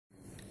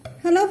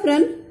Hello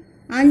friends,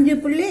 5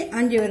 புள்ளி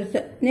 5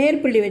 வருஷம் நேர்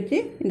புள்ளி வச்சு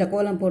இந்த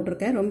கோலம்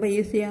போட்டிருக்கேன். ரொம்ப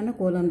ஈஸியான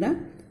கோலம் தான்.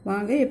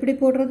 வாங்க எப்படி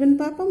போடுறதுன்னு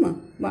பார்ப்போமா?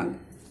 வாங்க.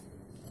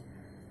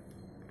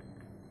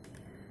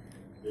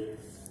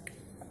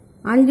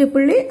 5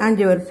 புள்ளி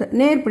 5 வருஷம்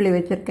நேர் புள்ளி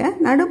வச்சுருக்கேன்.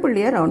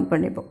 நடுப்புள்ளியை ரவுண்ட்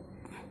பண்ணிப்போம்.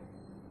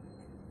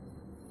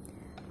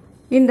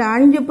 இந்த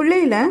 5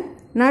 புள்ளியில்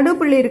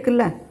நடுப்புள்ளி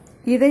இருக்குல்ல,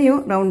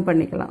 இதையும் ரவுண்ட்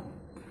பண்ணிக்கலாம்.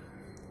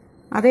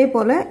 அதே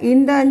போல்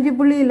இந்த 5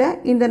 புள்ளியில்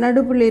இந்த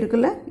நடுப்புள்ளி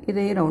இருக்குல்ல,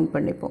 இதையும் ரவுண்ட்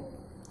பண்ணிப்போம்.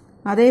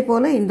 அதே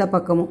போல் இந்த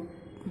பக்கமும்,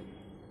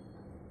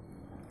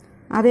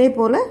 அதே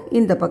போல்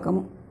இந்த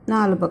பக்கமும்,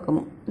 4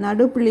 பக்கமும்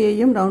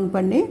நடுப்புள்ளியையும் ரவுண்ட்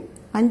பண்ணி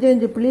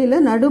 5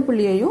 புள்ளியில்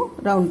நடுப்புள்ளியையும்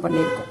ரவுண்ட்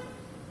பண்ணியிருக்கோம்.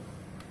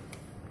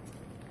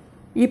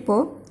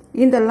 இப்போது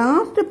இந்த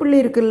லாஸ்ட் புள்ளி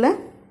இருக்குல்ல,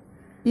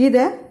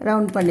 இதை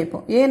ரவுண்ட்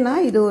பண்ணிப்போம். ஏன்னா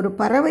இது ஒரு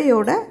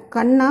பறவையோட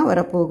கண்ணாக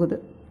வரப்போகுது,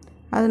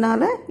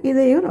 அதனால்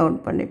இதையும்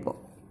ரவுண்ட் பண்ணிப்போம்.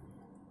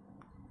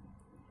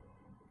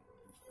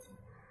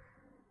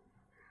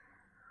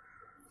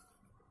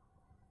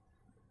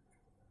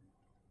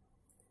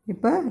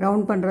 இப்போ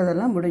ரவுண்ட்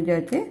பண்ணுறதெல்லாம்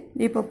முடிஞ்சாச்சு.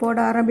 இப்போ போட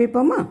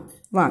ஆரம்பிப்போமா?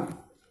 வாங்க.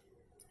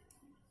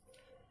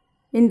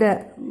 இந்த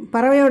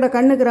பறவையோட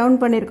கண்ணுக்கு ரவுண்ட்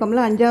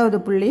பண்ணியிருக்கோம்ல, 5வது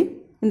புள்ளி,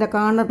 இந்த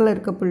கார்னரில்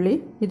இருக்க புள்ளி,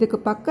 இதுக்கு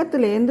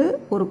பக்கத்துலேருந்து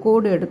ஒரு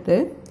கோடு எடுத்து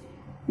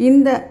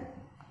இந்த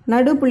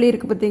நடுப்புள்ளி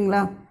இருக்குது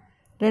பார்த்தீங்களா,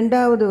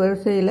 2வது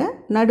வரிசையில்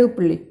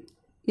நடுப்புள்ளி,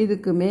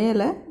 இதுக்கு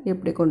மேலே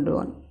இப்படி கொண்டு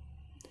வரணும்.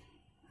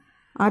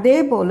 அதே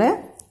போல்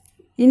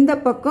இந்த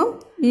பக்கம்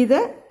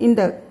இதை,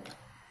 இந்த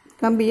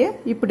கம்பியை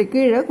இப்படி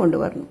கீழே கொண்டு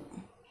வரணும்.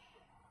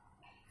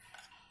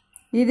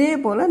 இதே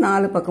போல்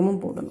 4 பக்கமும்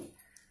போடணும்.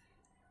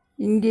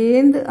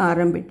 இங்கேருந்து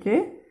ஆரம்பித்து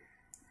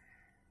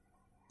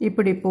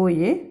இப்படி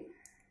போய்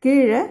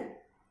கீழே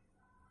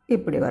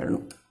இப்படி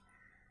வரணும்.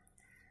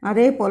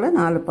 அதே போல்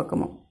 4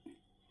 பக்கமும்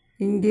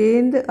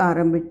இங்கேருந்து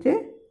ஆரம்பித்து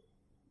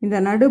இந்த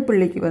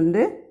நடுப்புள்ளிக்கு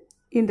வந்து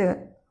இந்த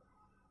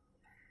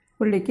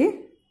புள்ளிக்கு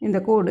இந்த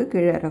கோடு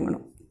கீழே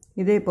இறங்கணும்.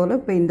 இதே போல்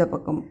இப்போ இந்த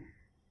பக்கமும்.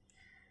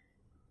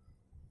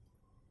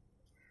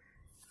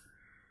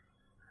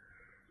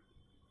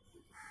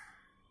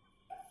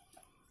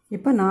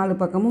 இப்போ 4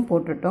 பக்கமும்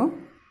போட்டுட்டோம்.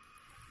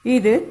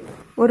 இது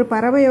ஒரு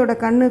பறவையோட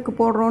கண்ணுக்கு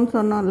போடுறோன்னு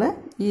சொன்னோம்ல,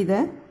 இதை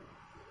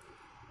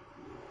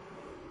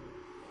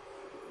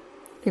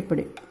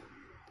இப்படி,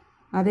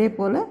 அதே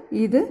போல்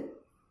இது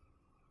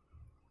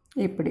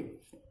இப்படி,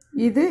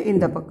 இது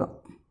இந்த பக்கம்.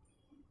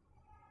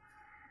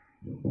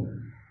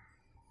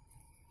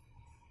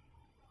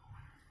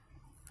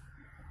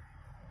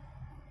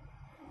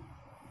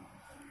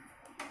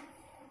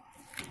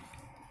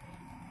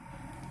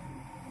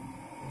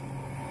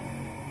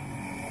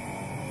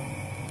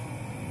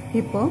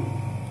 இப்போ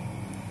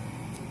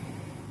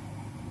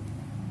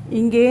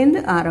இங்கேருந்து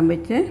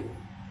ஆரம்பித்து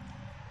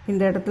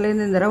இந்த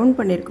இடத்துலேருந்து, இந்த ரவுண்ட்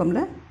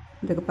பண்ணியிருக்கோம்ல,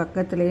 இதுக்கு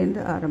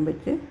பக்கத்துலேருந்து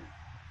ஆரம்பித்து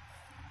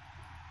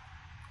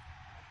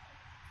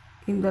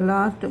இந்த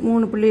லாஸ்ட்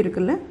 3 புள்ளி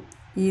இருக்குல்ல,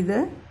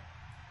 இதை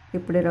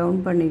இப்படி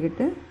ரவுண்ட்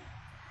பண்ணிக்கிட்டு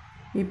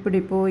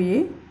இப்படி போய்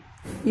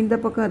இந்த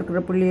பக்கம்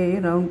இருக்கிற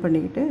புள்ளியையும் ரவுண்ட்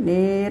பண்ணிக்கிட்டு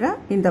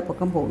நேராக இந்த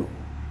பக்கம் போகணும்.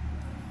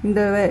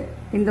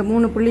 இந்த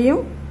 3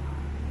 புள்ளியும்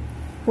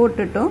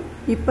போட்டுட்டோம்.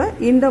 இப்போ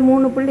இந்த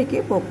 3 புள்ளிக்கு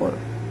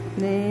போகிறோம்.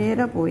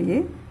 நேராக போய்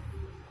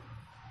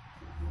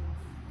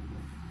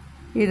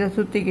இதை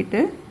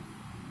சுற்றிக்கிட்டு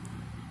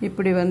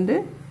இப்படி வந்து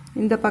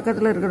இந்த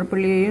பக்கத்தில் இருக்கிற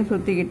புள்ளியையும்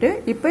சுற்றிக்கிட்டு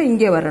இப்போ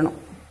இங்கே வரணும்,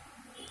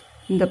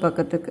 இந்த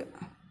பக்கத்துக்கு.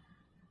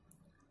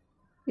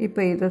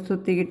 இப்போ இதை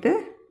சுற்றிக்கிட்டு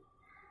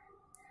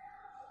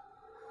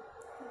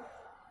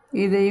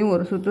இதையும்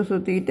ஒரு சுற்று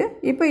சுற்றிக்கிட்டு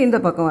இப்போ இந்த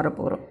பக்கம்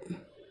வரப்போகிறோம்.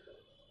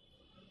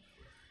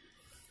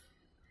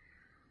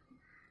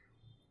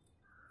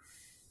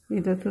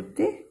 இதை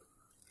சுற்றி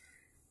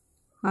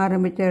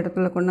ஆரம்பித்த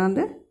இடத்துல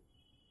கொண்டாந்து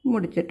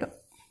முடிச்சிட்டோம்.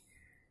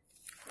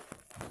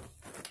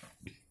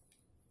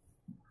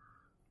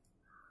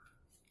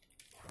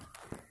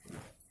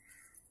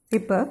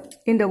 இப்போ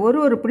இந்த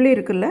ஒரு புள்ளி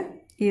இருக்குல்ல,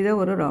 இதை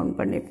ஒரு ரவுண்ட்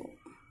பண்ணிப்போம்.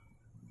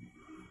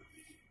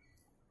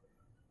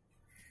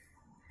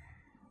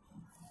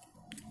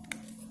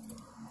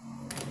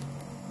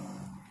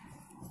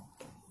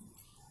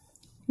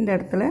 இந்த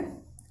இடத்துல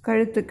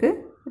கழுத்துக்கு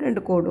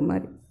 2 கோடு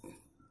மாதிரி.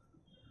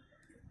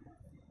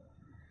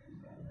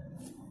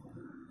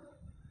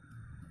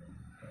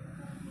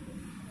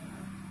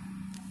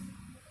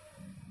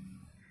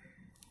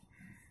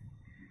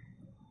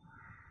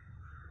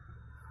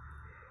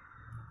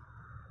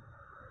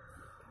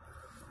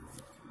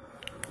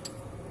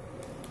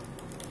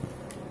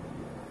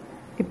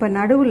 இப்போ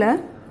நடுவில்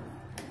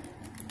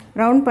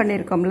ரவுண்ட்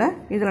பண்ணியிருக்கோம்ல,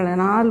 இதில்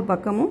 4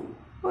 பக்கமும்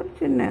ஒரு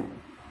சின்ன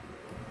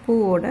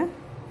பூவோட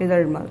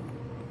இதழ் மாதிரி.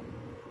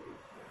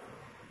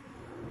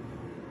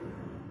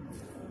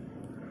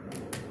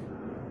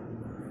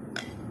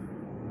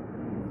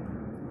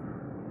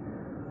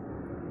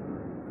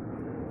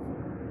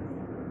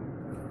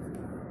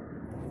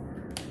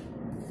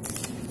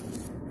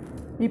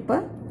 இப்போ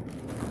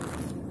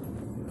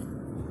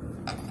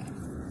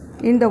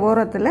இந்த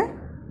ஓரத்தில்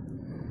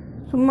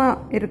சும்மா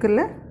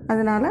இருக்குல்ல,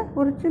 அதனால்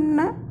ஒரு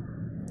சின்ன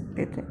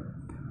டிசைன்.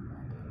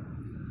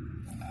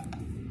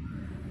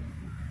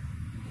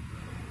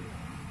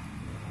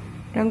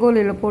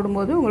 ரங்கோலியில்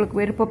போடும்போது உங்களுக்கு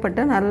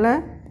விருப்பப்பட்ட நல்ல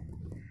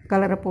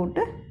கலரை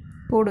போட்டு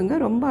போடுங்க.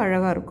 ரொம்ப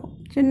அழகாக இருக்கும்.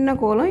 சின்ன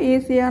கோலம்,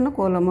 ஈஸியான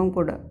கோலமும்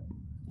கூட.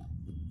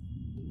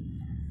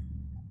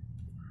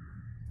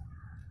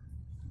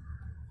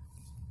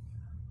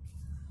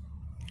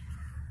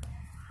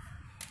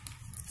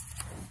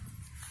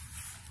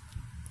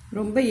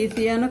 ரொம்ப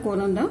ஈஸியான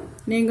கோலம் தான்.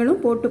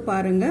 நீங்களும் போட்டு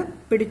பாருங்கள்.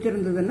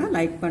 பிடிச்சிருந்ததுன்னா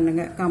லைக்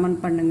பண்ணுங்கள்,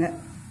 கமெண்ட் பண்ணுங்கள்,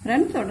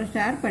 ஃப்ரெண்ட்ஸோட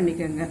ஷேர்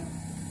பண்ணிக்கோங்க.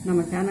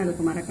 நம்ம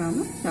சேனலுக்கு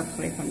மறக்காமல்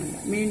சப்ஸ்கிரைப்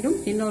பண்ணுங்கள். மீண்டும்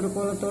இன்னொரு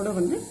கோலத்தோடு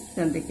வந்து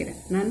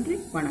சந்திக்கிறேன். நன்றி,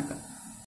 வணக்கம்.